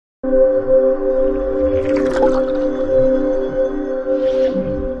What's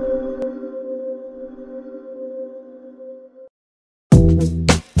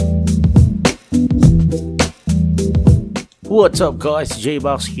up guys,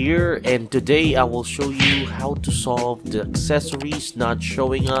 JBOX here, and today I will show you how to solve the accessories not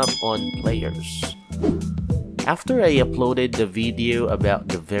showing up on players. After I uploaded the video about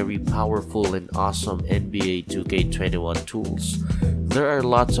the very powerful and awesome NBA 2K21 tools, there are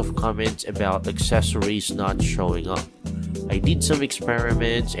lots of comments about accessories not showing up. I did some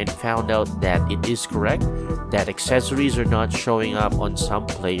experiments and found out that it is correct that accessories are not showing up on some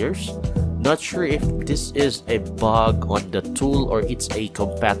players. Not sure if this is a bug on the tool or it's a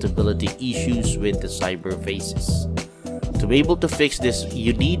compatibility issues with the cyber faces. To be able to fix this,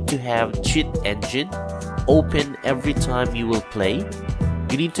 you need to have Cheat Engine open every time you will play.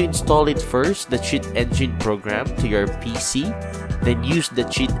 You need to install it first, the Cheat Engine program, to your PC, then use the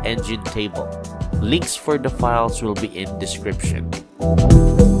Cheat Engine table. Links for the files will be in description.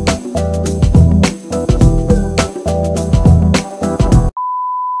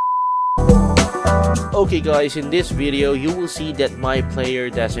 Okay guys, in this video you will see that my player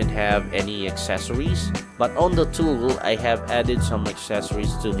doesn't have any accessories, but on the tool I have added some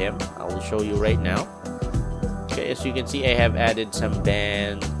accessories to him. I will show you right now. Okay, as you can see, I have added some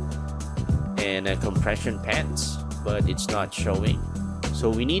band and compression pants, but it's not showing. So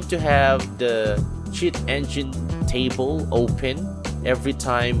we need to have the Cheat Engine table open every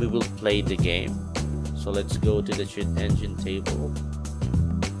time we will play the game. So let's go to the Cheat Engine table.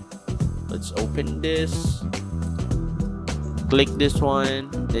 Let's open this, click this one,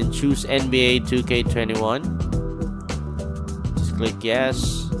 then choose NBA 2K21, just click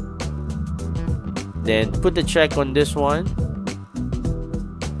yes, then put the check on this one,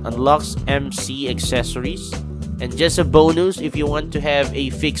 unlocks MC accessories, and just a bonus, if you want to have a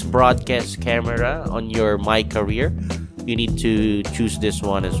fixed broadcast camera on your MyCareer, you need to choose this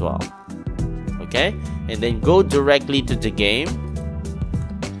one as well. Okay, and then go directly to the game.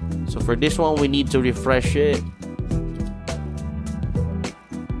 So for this one, we need to refresh it.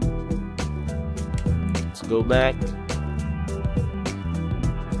 Let's go back.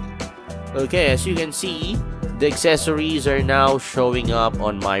 Okay, as you can see, the accessories are now showing up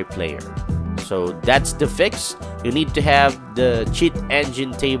on my player. So that's the fix. You need to have the Cheat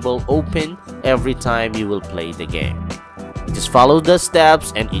Engine table open every time you will play the game. Just follow the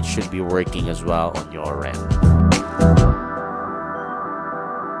steps and it should be working as well on your end.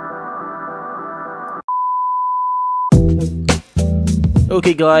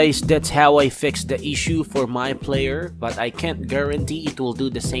 Okay guys, that's how I fixed the issue for my player, but I can't guarantee it will do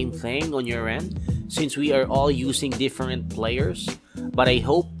the same thing on your end since we are all using different players, but I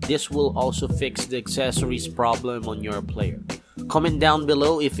hope this will also fix the accessories problem on your player. Comment down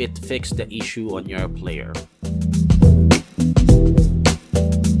below if it fixed the issue on your player.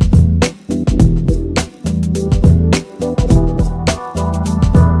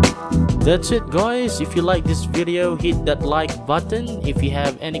 That's it guys. If you like this video, hit that like button. If you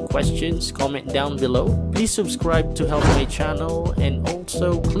have any questions, comment down below. Please subscribe to help my channel and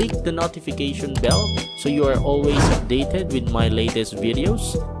also click the notification bell so you are always updated with my latest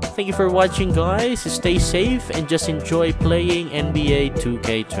videos. Thank you for watching guys. Stay safe and just enjoy playing NBA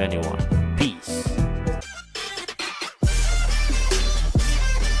 2K21. Peace.